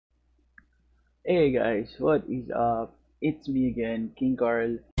Hey guys, what is up? It's me again, King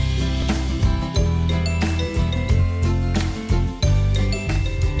Carl.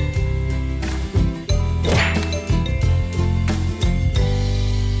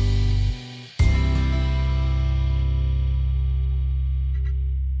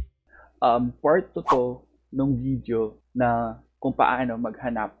 Part 2 to nung video na kung paano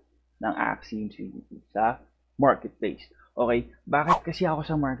maghanap ng Axie Infinity sa marketplace. Okay, bakit kasi ako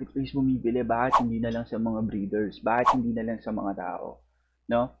sa marketplace bumibili? Bakit hindi na lang sa mga breeders? Bakit hindi na lang sa mga tao?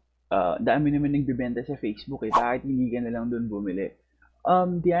 No? Dami naman nagbebenta sa Facebook eh. Bakit hindi ka na lang doon bumili?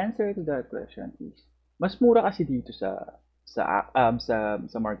 The answer to that question is, mas mura kasi dito sa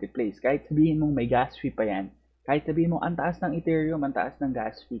marketplace. Kahit sabihin mong may gas fee pa yan, kahit sabihin mong ang taas ng Ethereum, ang taas ng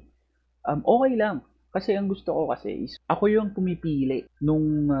gas fee, okay lang. Kasi ang gusto ko kasi is ako yung pumipili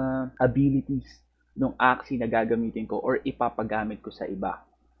nung abilities nung Axie na gagamitin ko or ipapagamit ko sa iba,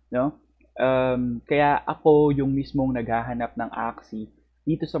 no? Kaya ako yung mismong naghahanap ng Axie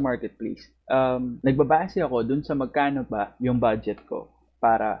dito sa marketplace. Nagbabase ako dun sa magkano ba yung budget ko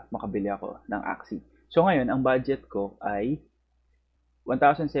para makabili ako ng Axie. So ngayon, ang budget ko ay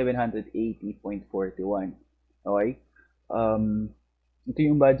 1,780.41. Okay? Um, Ito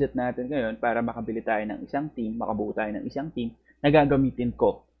yung budget natin ngayon para makabili tayo ng isang team, makabuo tayo ng isang team na gagamitin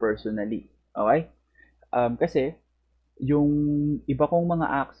ko personally. Okay? Kasi, yung iba kong mga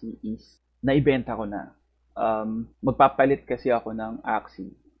Axie is naibenta ko na. Magpapalit kasi ako ng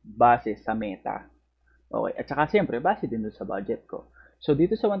Axie base sa meta. Okay? At saka siyempre, base din doon sa budget ko. So,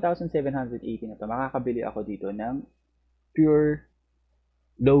 dito sa 1,780 na to, makakabili ako dito ng pure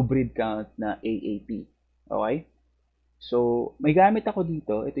low breed count na AAP. Okay? So, may gamit ako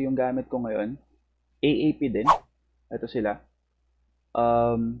dito. Ito yung gamit ko ngayon. AAP din. Ito sila.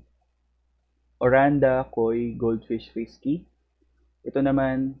 Um, Oranda, Koi, Goldfish, Frisky. Ito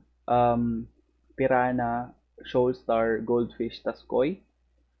naman, Piranha, Shoalstar, Goldfish, tas Koi.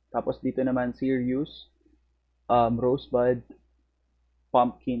 Tapos dito naman, Sirius, Rosebud,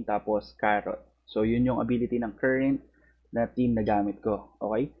 Pumpkin, tapos Carrot. So, yun yung ability ng current na team na gamit ko.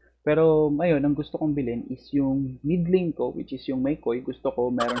 Okay? Pero ngayon, ang gusto kong bilhin is yung mid lane ko, which is yung may koi. Gusto ko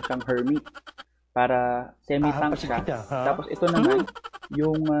meron siyang Hermit para semi-tank siya. Tapos ito naman,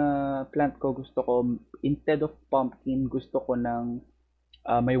 yung plant ko gusto ko, instead of pumpkin, gusto ko ng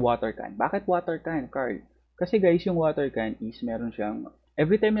may water can. Bakit water can, Carl? Kasi guys, yung water can is meron siyang,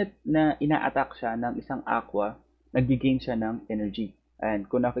 every time na ina-attack siya ng isang aqua, nag-gain siya ng energy. And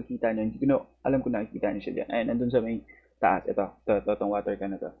kung nakikita nyo, hindi ko alam kung nakikita nyo siya dyan. Ayan, nandun sa may taas. Ito, itong water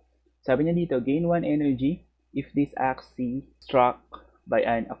can na to. Sabi niya dito, gain 1 energy if this Axie struck by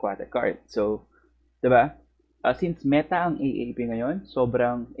an aquatic card. So, 'di ba? Since meta ang AAP ngayon,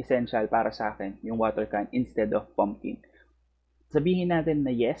 sobrang essential para sa akin yung water can instead of pumpkin. Sabihin natin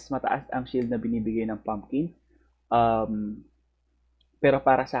na yes, mataas ang shield na binibigay ng pumpkin. Um, pero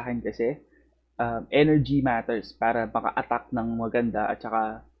para sa akin kasi, energy matters para maka-attack ng maganda at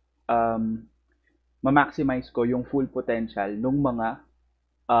saka um, ma-maximize ko yung full potential ng mga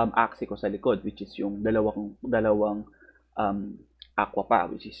axis ko sa likod, which is yung dalawang um, aqua pa,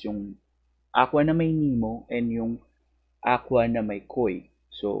 which is yung aqua na may Nemo and yung aqua na may Koi.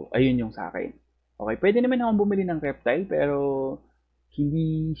 So, ayun yung sa akin. Okay, pwede naman akong bumili ng reptile pero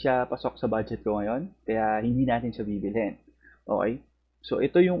hindi siya pasok sa budget ko ngayon, kaya hindi natin siya bibilhin. Okay? So,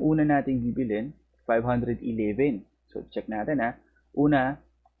 ito yung una nating bibilhin, 511. So, check natin ha. Una,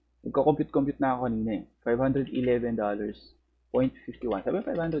 nagko-compute na ako kanina eh. $511.51. Sabi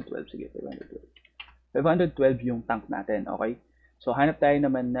 512, sige, 512. 512 yung tank natin, okay? So, hanap tayo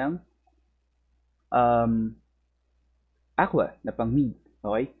naman ng um, aqua na pang mid,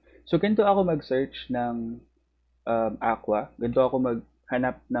 okay? So, ganito ako mag-search ng aqua. Ganito ako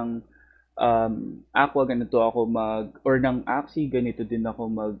maghanap ng aqua. Ganito ako or ng Axie. Ganito din ako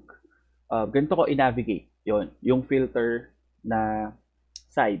ganito ko i-navigate. Yung filter na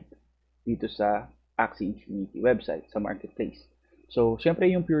side dito sa Axie Infinity website, sa marketplace. So, syempre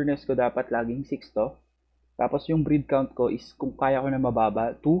yung pureness ko dapat laging 6 to. Tapos yung breed count ko is kung kaya ko na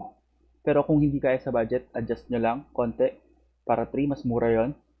mababa, 2. Pero kung hindi kaya sa budget, adjust nyo lang konti. Para 3, mas mura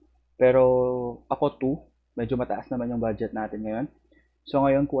yon. Pero ako 2, medyo mataas naman yung budget natin ngayon. So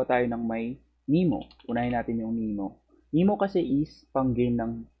ngayon, kuha tayo ng may Nemo. Unahin natin yung Nemo. Nemo kasi is pang gain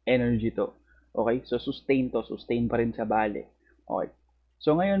ng energy to. Okay? So sustain to. Sustain pa rin sa bale. Okay.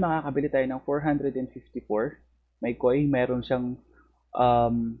 So ngayon, makakabili tayo ng 454. May koi. Meron siyang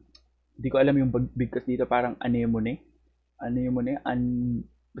di ko alam yung bigkas dito. Parang anemone. Anemone.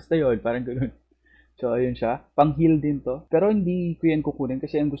 Basta yun. Parang ganoon. So, ayun siya. Pang-heal din to. Pero hindi ko yan kukunin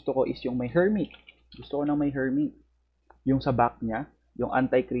kasi ang gusto ko is yung may Hermit. Gusto ko ng may Hermit. Yung sa back niya, yung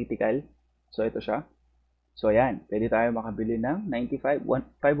anti-critical. So, ito siya. So, ayan. Pwede tayo makabili ng 95,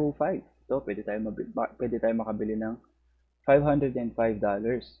 505. Ito, pwede tayo makabili ng $505.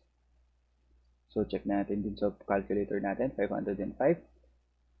 So, check natin din sa calculator natin. 505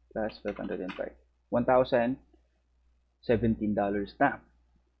 plus 505. $1,017 na.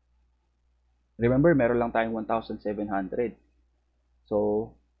 Remember, meron lang tayong 1,700.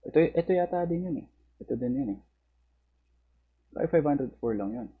 So, ito yata din yun eh. Ito din yun eh. Ay, 504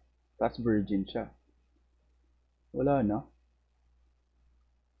 lang yun. Tapos virgin siya. Wala na.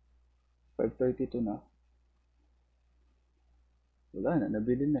 532 na. Wala na,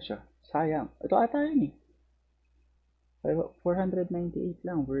 nabili na siya. Sayang. Ito ata yun eh. 498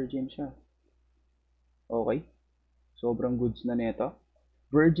 lang, virgin siya. Okay. Sobrang goods na nito.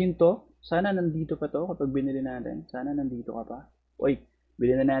 Virgin to. Sana nandito pa to kapag binili natin. Sana nandito ka pa. Uy,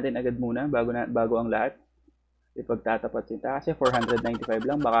 bilhin na natin agad muna bago ang lahat. Ipagtatapat sinta. Kasi 495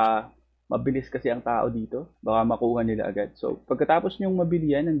 lang. Baka mabilis kasi ang tao dito. Baka makuha nila agad. So, pagkatapos nyong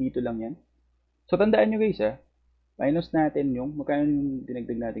mabili yan, nandito lang yan. So, tandaan nyo guys minus natin yung, magkano yung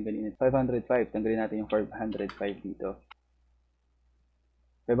dinagdag natin kanina? 505. Tanggalin natin yung 505 dito.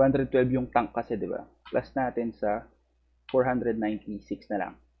 512 yung tank kasi, di ba? Plus natin sa 496 na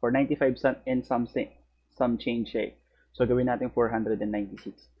lang. 495 and some change eh. So, gawin natin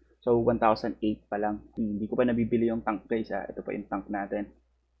 496. So, 1,008 pa lang. Hindi ko pa nabibili yung tank guys Ito pa yung tank natin.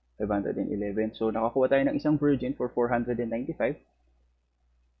 511. So, nakakuha tayo ng isang virgin for 495.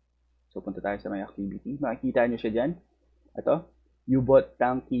 So, punta tayo sa my activity. Makikita nyo siya dyan. Ito. You bought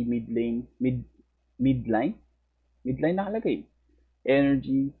tanky midline. Midline nakalagay.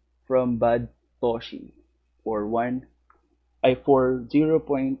 Energy from Bad Toshi for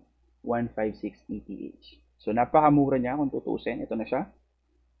 0.156 ETH. So, napakamura niya kung tutusin. Ito na siya.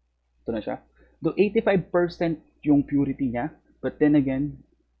 Though 85% yung purity niya, but then again,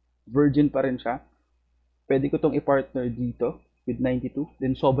 virgin pa rin siya. Pwede ko tong i-partner dito with 92.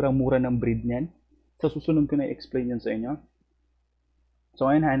 Then, sobrang mura ng breed niyan. Sa susunod ko na i-explain yan sa inyo. So,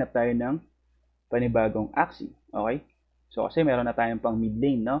 ngayon, hanap tayo ng panibagong Axie. Okay? So, kasi meron na tayong pang mid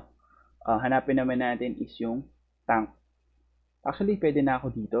lane, no? Hanapin naman natin is yung tank. Actually, pwede na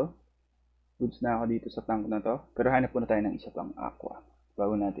ako dito. Goods na ako dito sa tank na to. Pero hanap muna tayo ng isa pang aqua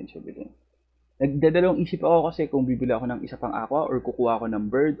bago natin siya bilhin. Nagdadalawang isip ako kasi kung bibili ako ng isa pang aqua or kukuha ako ng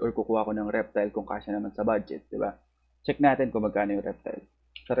bird or kukuha ako ng reptile kung kasya naman sa budget, di ba? Check natin kung magkano yung reptile.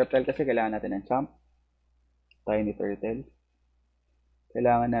 Sa reptile kasi kailangan natin ng champ, tiny turtle,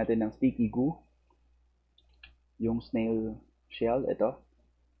 kailangan natin ng sticky goo, yung snail shell, ito.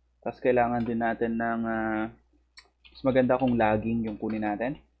 Tapos kailangan din natin ng mas maganda kung lagging yung kunin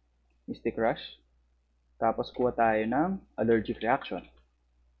natin, Mystic Rush. Tapos kuha tayo ng allergic reaction,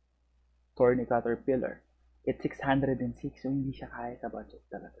 Thorny Caterpillar. It's 606, so hindi siya kaya sa budget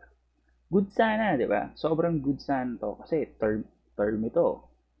talaga. Good sana, di ba? Sobrang good sana to kasi term ito.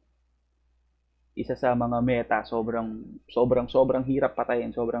 Isa sa mga meta, sobrang hirap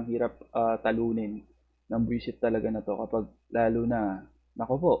patayin, sobrang hirap talunin ng visit talaga na to kapag lalo na,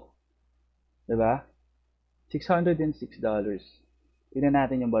 nako po, di ba? $606. Tingnan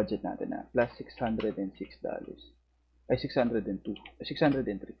natin yung budget natin plus $606. Ay, 602.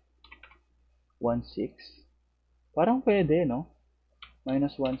 603. 16. Parang pwede, no?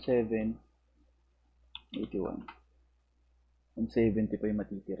 Minus 17. 81. 170 pa yung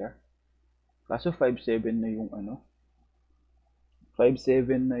matitira. Kaso 57 na yung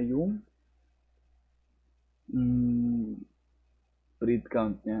 57 na yung breed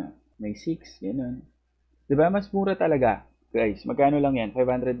count niya. May 6, ganun. Diba? Mas mura talaga. Guys, magkano lang yan?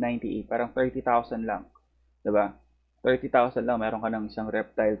 598. Parang 30,000 lang. Diba? 30,000 lang. Meron ka ng isang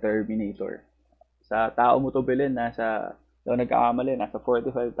reptile terminator. Sa tao mo to bilhin, nasa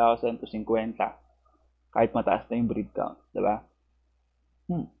 45,000 to 50. Kahit mataas na yung breed count. Diba?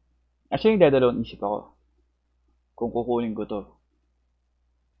 Actually, dadalawang isip ako kung kukunin ko to.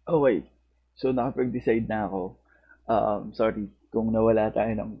 Okay. So, nakapag-decide na ako. Sorry kung nawala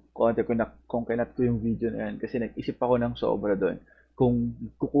tayo ng konti kung kinat ko yung video na yan kasi nag-isip ako ng sobra doon. Kung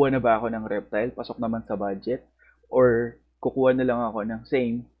kukuha na ba ako ng reptile, pasok naman sa budget, or kukuha na lang ako ng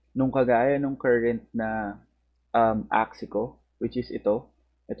same nung kagaya nung current na Axie ko, which is ito.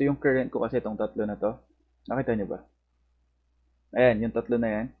 Ito yung current ko kasi itong tatlo na to. Nakita nyo ba? Ayan, yung tatlo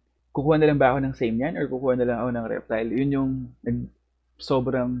na yan. Kukuha na lang ba ako ng same yan or kukuha na lang ako ng reptile? Yun yung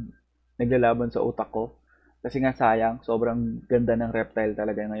sobrang naglalaban sa utak ko. Kasi nga sayang, sobrang ganda ng reptile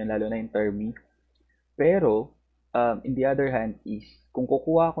talaga ngayon, lalo na yung termi. Pero, in the other hand is, kung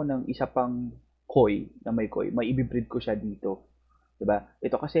kukuha ako ng isa pang koi, na may koi, may ibibreed ko siya dito. Diba?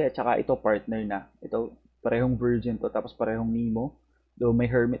 Ito kasi, at saka ito partner na. Ito, parehong virgin to, tapos parehong Nemo. Though may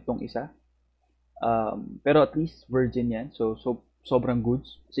hermit tong isa. Pero at least virgin yan. So sobrang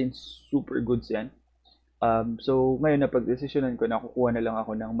goods. Since super goods yan. So ngayon napag-desisyonan ko na kukuha na lang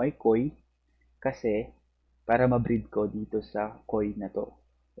ako ng may koi kasi para ma-breed ko dito sa koi na to.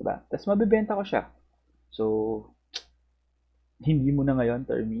 Diba? Tapos mabibenta ko siya. So, hindi mo na ngayon,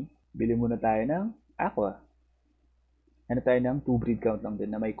 Termi. Bili muna tayo ng aqua. Ano tayo ng 2 breed count lang din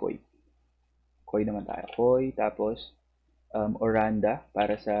na may koi. Koi naman tayo. Koi, tapos Oranda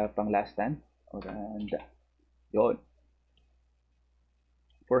para sa pang last stand. Oranda. Yun.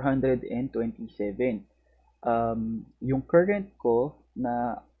 427. Yung current ko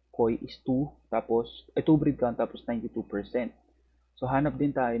na koi is 2, tapos, 2 breed count, tapos 92%. So, hanap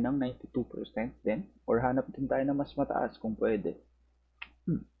din tayo ng 92% din. Or hanap din tayo ng mas mataas kung pwede.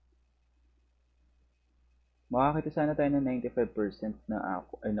 Makakita sana tayo ng 95% na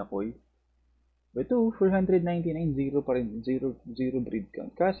ako, ay na koi. Ito, 499, 0 pa rin, 0 breed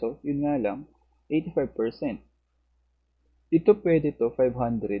count. Kaso, yun nga lang, 85%. Ito pwede to,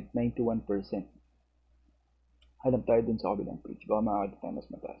 500, 91%. Hanap tayo dun sa kabilang page. Baka makakita tayo mas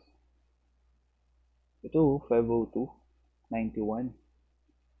mataas. Ito, 502, 91.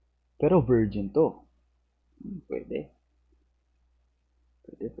 Pero virgin to. Pwede.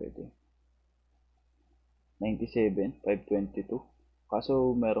 Pwede. 97, 522.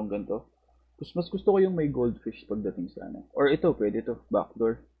 Kaso merong ganito. Mas gusto ko yung may goldfish pagdating sa ano. Or ito, pwede to.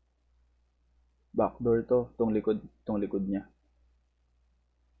 Backdoor. Backdoor to. Tong likod niya.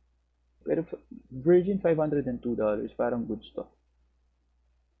 Pero virgin $502. Parang goods to.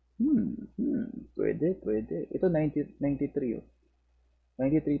 Pwede. Ito 93 oh.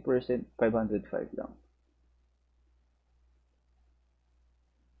 93%, 505 lang.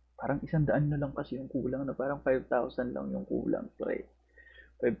 Parang 100 na lang kasi yung kulang na parang 5,000 lang yung kulang, pre.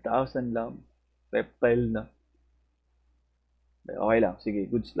 5,000 lang. Reptile na. Okay lang, sige,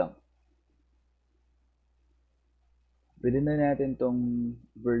 goods lang. Bilhin na natin tong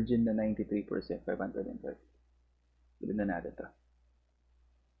virgin na 93%, 505. Bilhin na natin to.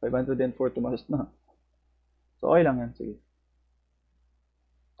 504 tumaas na. So okay lang yan, sige.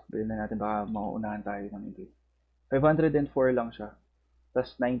 Bilhin na natin, baka mauunahan tayo ng hindi. 504 lang siya.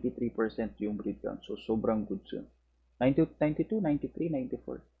 Tapos 93% yung breed count. So sobrang good yun. 92, 93,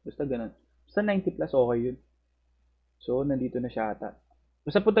 94. Basta ganun. Basta 90 plus okay yun. So nandito na siya ata.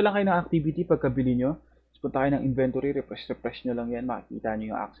 Basta punta lang kayo ng activity pagkabili nyo. Tapos punta kayo ng inventory, refresh nyo lang yan. Makikita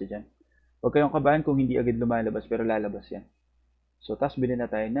nyo yung Axie dyan. Huwag kayong kabahan kung hindi agad lumalabas pero lalabas yan. So tapos bilhin na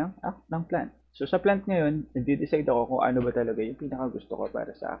tayo ng plant. So sa plant ngayon, nag-decide ako kung ano ba talaga yung pinaka gusto ko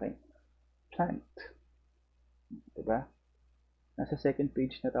para sa akin. Plant. Diba? Nasa second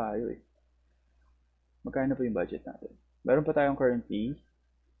page na tayo eh. Magkano pa yung budget natin? Meron pa tayong currently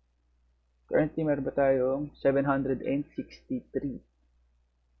meron pa tayong 763.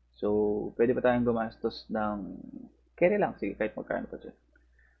 So, pwede pa tayong gumastos ng carry lang. Sige, kahit magkano pa dyan.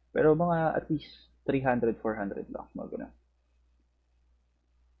 Pero mga at least 300, 400 lang. Mga ganun.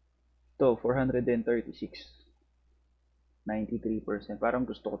 Ito, 436. 93%. Parang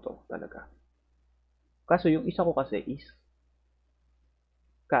gusto ko to talaga. Kaso yung isa ko kasi is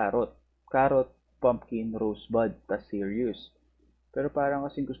carrot, pumpkin, rosebud, tas serious. Pero parang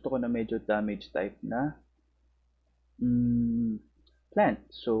kasi gusto ko na medyo damage type na plant.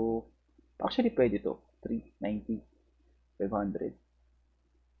 So, actually pwede to. 390, 500.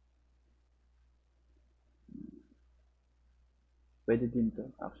 Pwede din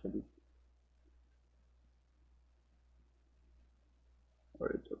to, actually.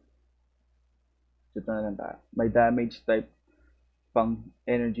 Or ito. Ito na lang tayo. May damage type pang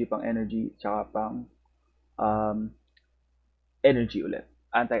energy, tsaka pang energy ulit.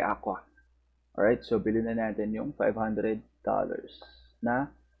 Anti-aqua. Alright, so bilhin na natin yung $500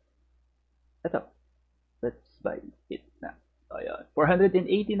 na ito. Let's buy it na. Ayan.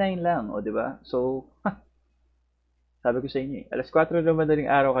 489 lang, o di ba? So, sabi ko sa inyo eh. Alas 4 na madaling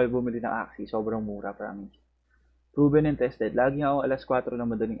araw kayo bumili ng Axie. Sobrang mura, promise. Proven and tested. Lagi ako alas 4 na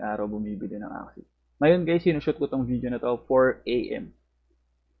madaling araw bumibili ng Axie. Ngayon guys, sinushoot ko tong video na to 4 a.m.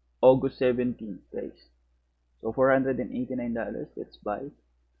 August 17, guys. So, $489. Let's buy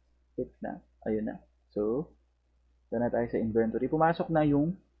it na. Ayun na. So, na tayo sa inventory. Pumasok na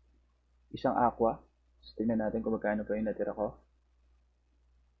yung isang aqua. So, tingnan natin kung magkano pa yung natira ko.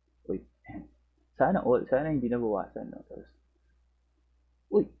 Uy. Sana hindi nabawasan. No? Tapos,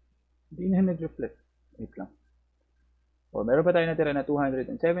 uy. Hindi na nag-reflect. Wait lang. O, meron pa tayo natira na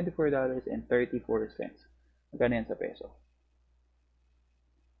 $274.34. Magkano yan sa peso?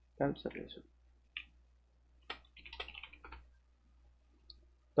 Kano sa peso?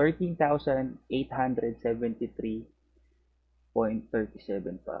 13,873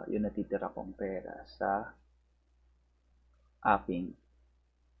 0.37 pa yung natitira kong pera sa aking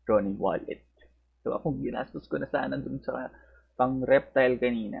Ronin wallet. So, akong ginastos ko na sana dun sa pang reptile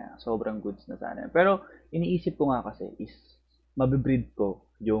kanina. Sobrang goods na sana. Pero, iniisip ko nga kasi is mabibreed ko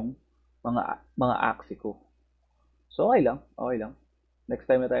yung mga Axie ko. So, okay lang. Okay lang. Next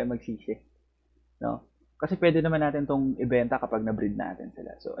time na tayo magsisi. No? Kasi pwede naman natin tong ibenta kapag na-breed natin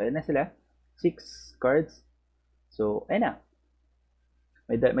sila. So, ayan na sila. 6 cards. So, ayan na.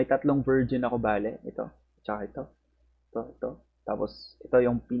 May tatlong virgin ako bale. Ito. Tsaka ito. Ito. Tapos, ito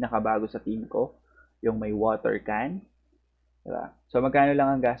yung pinakabago sa team ko. Yung may water can. Diba? So, magkano lang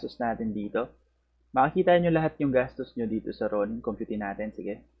ang gastos natin dito? Makikita nyo lahat yung gastos nyo dito sa Ronin. Compute natin.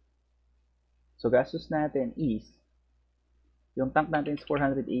 Sige. So, gastos natin is, yung tank natin is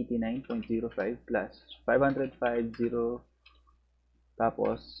 489.05 plus 505.0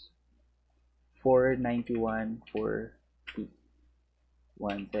 tapos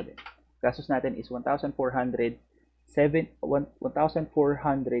 491.417. Gastos natin is 1,485.52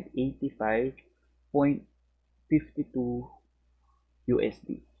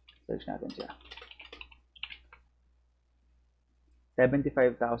 USD. Search natin siya.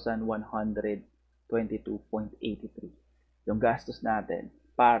 75,122.83 yung gastos natin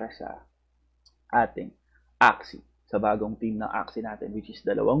para sa ating Axie. Sa bagong team ng Axie natin, which is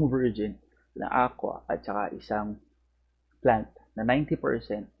dalawang virgin na aqua at saka isang plant na 90%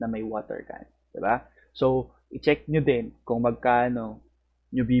 na may water can. Diba? So, i-check nyo din kung magkano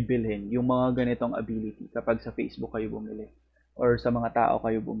nyo bibilhin yung mga ganitong ability kapag sa Facebook kayo bumili or sa mga tao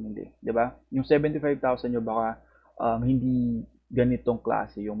kayo bumili. Diba? Yung 75,000 nyo baka hindi ganitong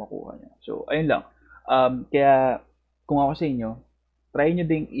klase yung makuha nyo. So, ayun lang. Kaya, kung ako sa inyo, try nyo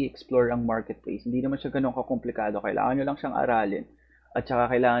ding i-explore ang marketplace. Hindi naman siya ganun kakomplikado. Kailangan nyo lang siyang aralin. At saka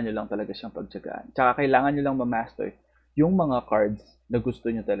kailangan nyo lang talaga siyang pagtsagaan. Tsaka kailangan nyo lang ma-master yung mga cards na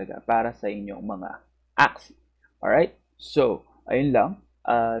gusto nyo talaga para sa inyong mga Axie. Alright? So, ayun lang.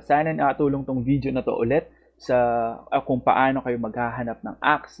 Sana nakatulong tong video na to ulit sa kung paano kayo maghahanap ng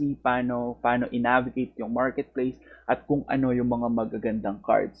Axie, paano i-navigate yung marketplace, at kung ano yung mga magagandang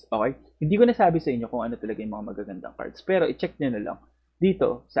cards. Okay? Hindi ko nasabi sa inyo kung ano talaga yung mga magagandang cards. Pero i-check nyo na lang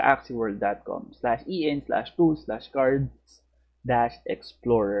dito sa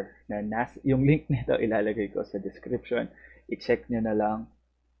axieworld.com/en/tools/cards-explorer na yung link nito ilalagay ko sa description. I-check nyo na lang.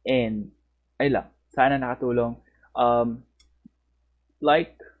 And, ay lang. Sana nakatulong.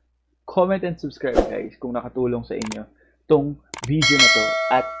 Like, comment, and subscribe guys kung nakatulong sa inyo tong video na to.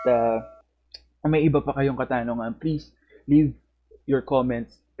 At may iba pa kayong katanungan, please leave your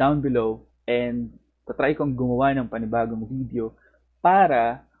comments down below and tatry kong gumawa ng panibagong video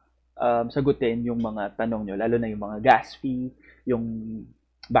para sagutin yung mga tanong nyo, lalo na yung mga gas fee, yung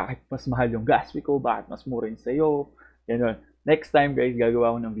bakit mas mahal yung gas fee ko, bakit mas mura yun sa'yo, yan. Next time guys,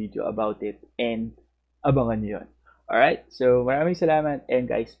 gagawa ko ng video about it and abangan nyo yun. Alright, so maraming salamat and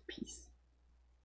guys, peace.